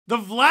The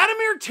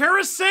Vladimir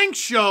Tarasenko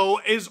show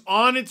is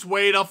on its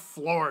way to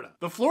Florida.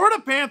 The Florida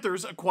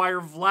Panthers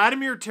acquire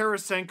Vladimir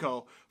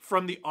Tarasenko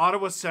from the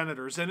Ottawa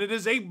Senators, and it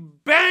is a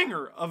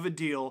banger of a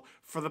deal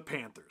for the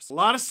Panthers. A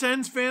lot of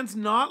Sens fans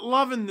not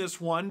loving this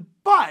one,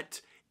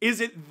 but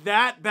is it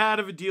that bad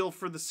of a deal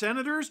for the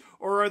Senators,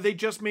 or are they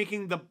just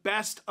making the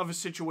best of a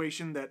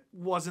situation that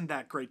wasn't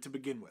that great to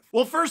begin with?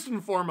 Well, first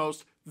and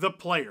foremost, the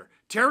player.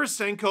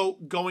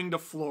 Tarasenko going to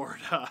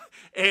Florida.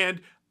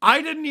 And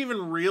I didn't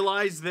even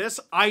realize this.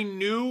 I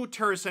knew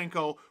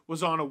Tarasenko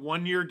was on a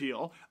one-year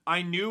deal.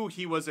 I knew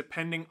he was a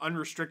pending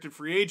unrestricted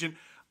free agent.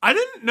 I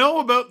didn't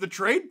know about the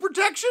trade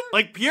protection.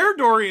 Like, Pierre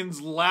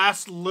Dorian's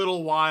last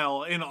little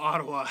while in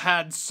Ottawa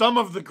had some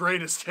of the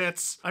greatest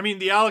hits. I mean,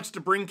 the Alex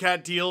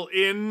DeBrincat deal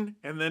in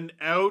and then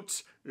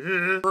out.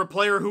 For a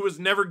player who was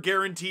never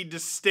guaranteed to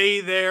stay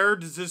there.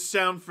 Does this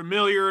sound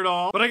familiar at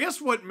all? But I guess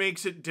what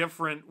makes it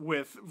different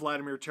with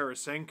Vladimir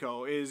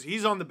Tarasenko is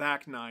he's on the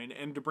back nine,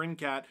 and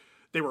DeBrincat,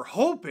 they were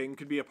hoping,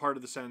 could be a part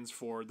of the Sens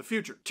for the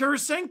future.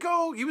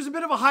 Tarasenko, he was a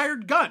bit of a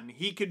hired gun.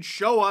 He could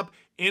show up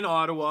in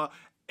Ottawa,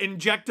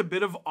 inject a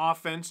bit of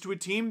offense to a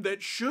team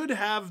that should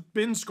have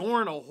been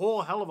scoring a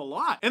whole hell of a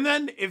lot. And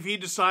then if he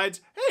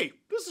decides, hey,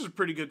 this is a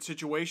pretty good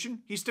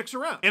situation, he sticks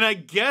around. And I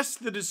guess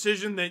the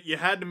decision that you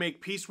had to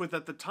make peace with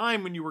at the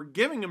time when you were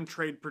giving him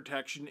trade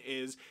protection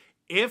is,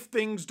 if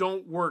things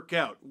don't work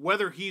out,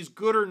 whether he's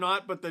good or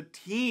not, but the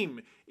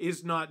team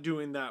is not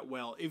doing that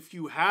well, if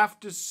you have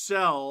to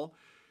sell,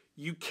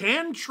 you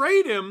can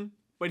trade him,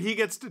 but he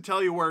gets to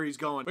tell you where he's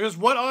going. Because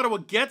what Ottawa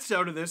gets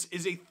out of this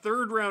is a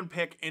third-round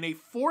pick and a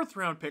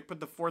fourth-round pick, but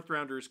the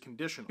fourth-rounder is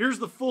conditional. Here's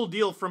the full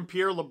deal from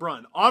Pierre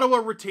LeBrun. Ottawa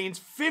retains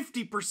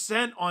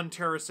 50% on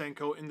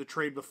Tarasenko in the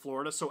trade with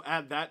Florida, so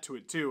add that to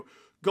it too.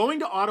 Going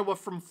to Ottawa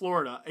from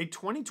Florida, a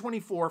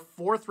 2024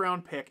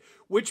 fourth-round pick,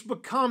 which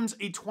becomes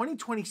a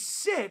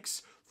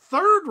 2026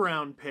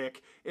 third-round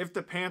pick if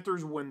the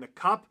Panthers win the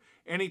Cup,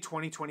 and a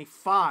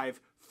 2025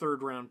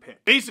 third-round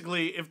pick.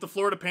 Basically, if the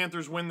Florida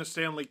Panthers win the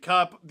Stanley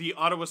Cup, the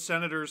Ottawa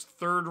Senators'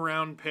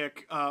 third-round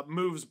pick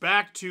moves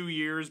back 2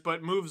 years,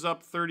 but moves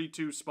up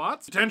 32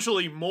 spots.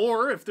 Potentially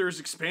more if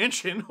there's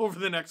expansion over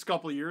the next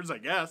couple of years, I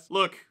guess.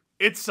 Look,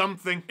 it's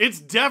something. It's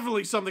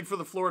definitely something for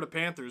the Florida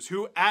Panthers,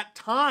 who at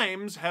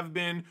times have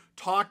been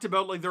talked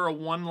about like they're a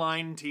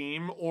one-line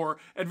team, or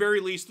at very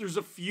least there's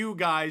a few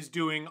guys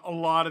doing a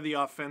lot of the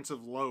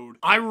offensive load.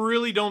 I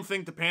really don't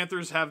think the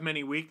Panthers have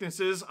many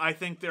weaknesses. I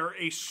think they're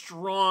a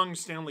strong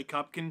Stanley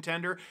Cup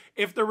contender.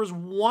 If there was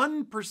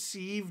one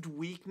perceived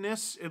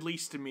weakness, at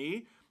least to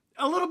me,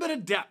 a little bit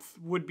of depth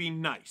would be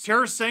nice.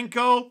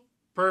 Tarasenko,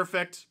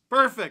 perfect.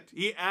 Perfect.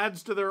 He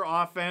adds to their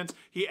offense.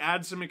 He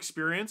adds some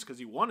experience because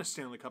he won a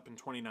Stanley Cup in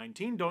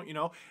 2019, don't you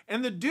know?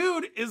 And the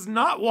dude is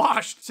not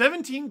washed.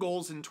 17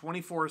 goals and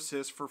 24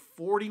 assists for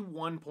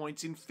 41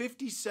 points in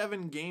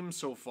 57 games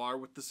so far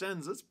with the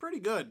Sens. That's pretty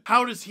good.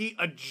 How does he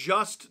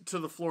adjust to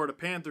the Florida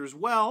Panthers?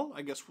 Well,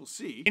 I guess we'll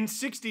see. In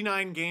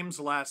 69 games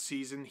last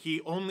season,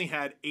 he only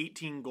had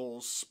 18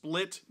 goals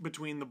split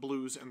between the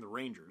Blues and the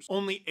Rangers.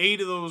 Only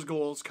 8 of those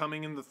goals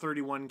coming in the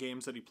 31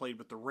 games that he played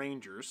with the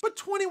Rangers. But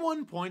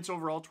 21 points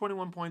overall,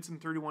 21 points in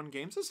 31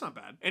 games. That's not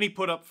bad. And he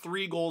put up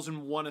 3 goals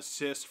and 1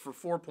 assist for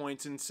 4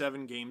 points in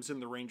 7 games in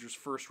the Rangers'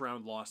 first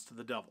round loss to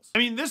the Devils. I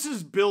mean, this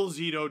is Bill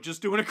Zito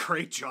just doing a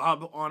great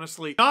job,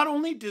 honestly. Not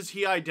only does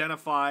he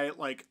identify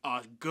like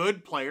a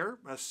good player,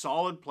 a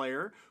solid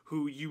player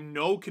who you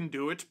know can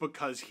do it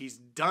because he's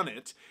done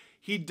it,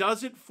 he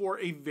does it for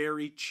a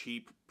very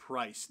cheap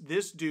price.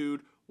 This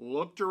dude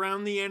looked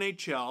around the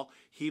NHL,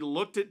 he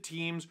looked at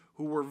teams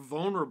who were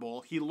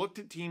vulnerable, he looked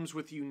at teams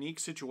with unique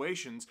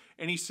situations,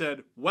 and he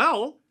said,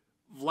 well,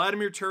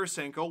 Vladimir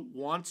Tarasenko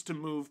wants to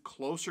move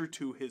closer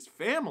to his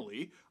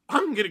family,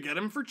 I'm going to get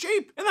him for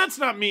cheap. And that's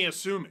not me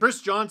assuming. Chris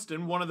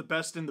Johnston, one of the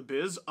best in the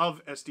biz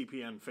of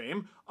SDPN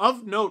fame,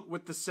 of note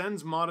with the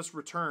Sens' modest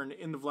return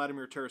in the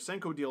Vladimir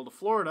Tarasenko deal to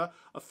Florida,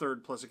 a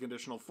third plus a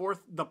conditional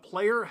fourth, the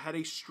player had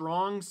a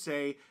strong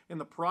say in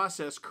the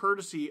process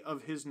courtesy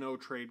of his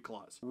no-trade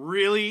clause.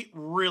 Really,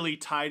 really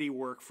tidy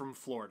work from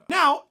Florida.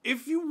 Now,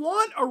 if you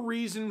want a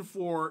reason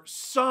for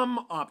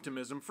some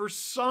optimism, for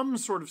some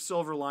sort of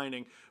silver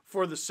lining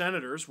for the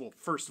Senators, well,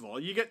 first of all,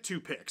 you get 2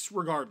 picks,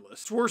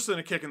 regardless. It's worse than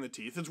a kick in the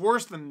teeth. It's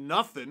worse than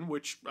nothing,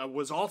 which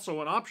was also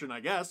an option,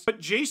 I guess. But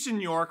Jason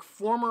York,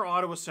 former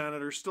Ottawa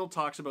Senator, still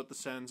talks about the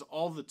Sens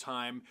all the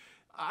time.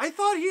 I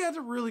thought he had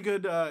a really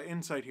good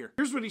insight here.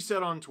 Here's what he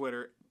said on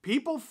Twitter.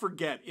 People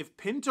forget, if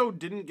Pinto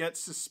didn't get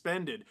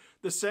suspended,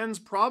 the Sens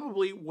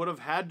probably would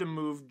have had to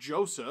move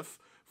Joseph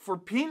for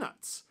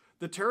peanuts.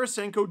 The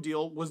Tarasenko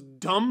deal was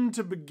dumb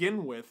to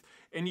begin with,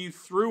 and you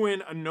threw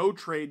in a no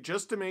trade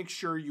just to make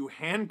sure you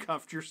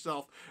handcuffed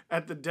yourself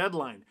at the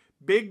deadline.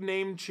 Big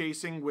name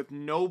chasing with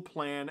no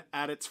plan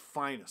at its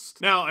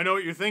finest. Now, I know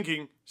what you're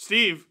thinking.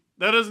 Steve,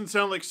 that doesn't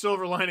sound like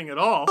silver lining at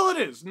all. Well,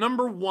 it is.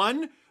 Number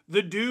one,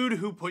 the dude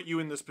who put you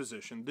in this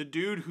position, the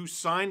dude who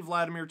signed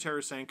Vladimir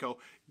Tarasenko,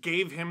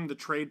 gave him the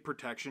trade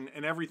protection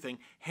and everything,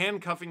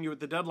 handcuffing you at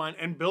the deadline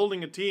and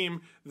building a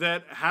team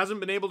that hasn't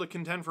been able to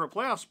contend for a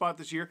playoff spot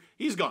this year,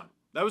 he's gone.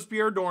 That was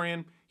Pierre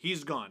Dorian.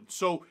 He's gone.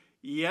 So,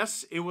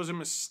 yes, it was a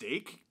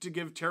mistake to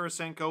give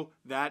Tarasenko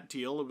that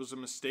deal. It was a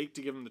mistake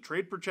to give him the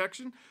trade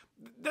protection.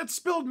 That's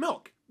spilled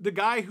milk. The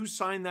guy who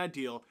signed that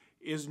deal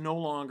is no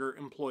longer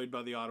employed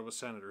by the Ottawa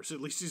Senators.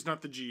 At least he's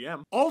not the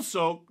GM.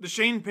 Also, the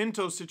Shane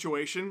Pinto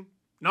situation,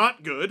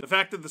 not good. The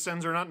fact that the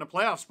Sens are not in a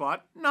playoff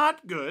spot,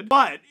 not good.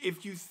 But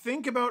if you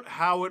think about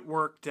how it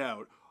worked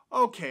out,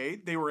 okay,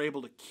 they were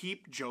able to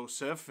keep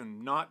Joseph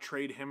and not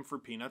trade him for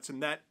peanuts,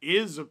 and that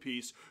is a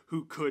piece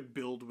who could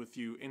build with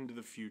you into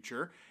the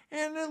future.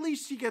 And at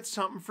least you get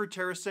something for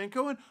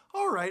Tarasenko, and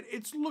all right,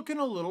 it's looking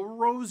a little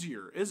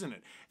rosier, isn't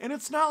it? And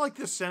it's not like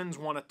the Sens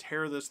want to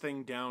tear this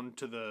thing down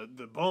to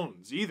the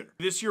bones either.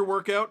 This year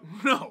workout?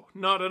 No,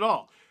 not at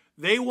all.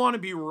 They want to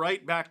be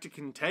right back to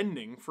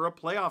contending for a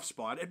playoff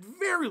spot, at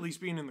very least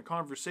being in the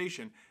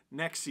conversation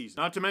next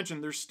season. Not to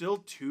mention, there's still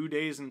 2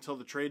 days until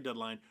the trade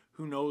deadline.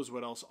 Who knows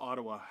what else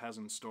Ottawa has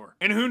in store?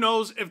 And who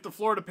knows if the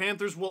Florida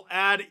Panthers will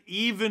add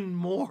even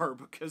more,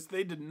 because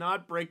they did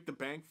not break the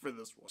bank for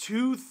this one.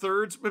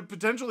 2/3, but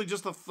potentially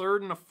just a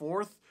third and a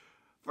fourth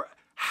for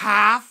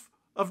half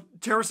of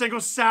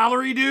Tarasenko's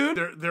salary,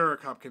 dude. They're a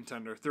cup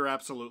contender. They're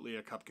absolutely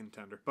a cup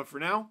contender. But for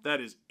now, that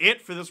is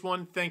it for this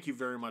one. Thank you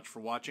very much for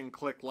watching.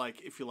 Click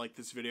like if you like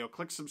this video.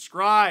 Click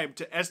subscribe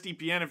to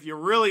SDPN if you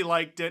really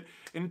liked it.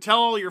 And tell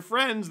all your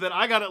friends that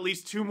I got at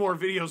least 2 more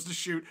videos to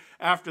shoot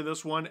after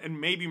this one, and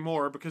maybe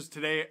more, because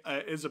today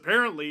is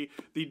apparently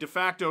the de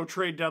facto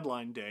trade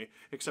deadline day.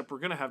 Except we're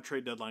going to have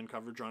trade deadline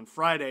coverage on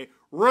Friday.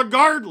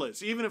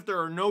 Regardless, even if there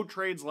are no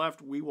trades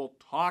left, we will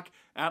talk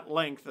at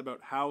length about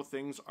how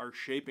things are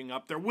shaping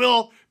up. There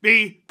will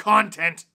be content.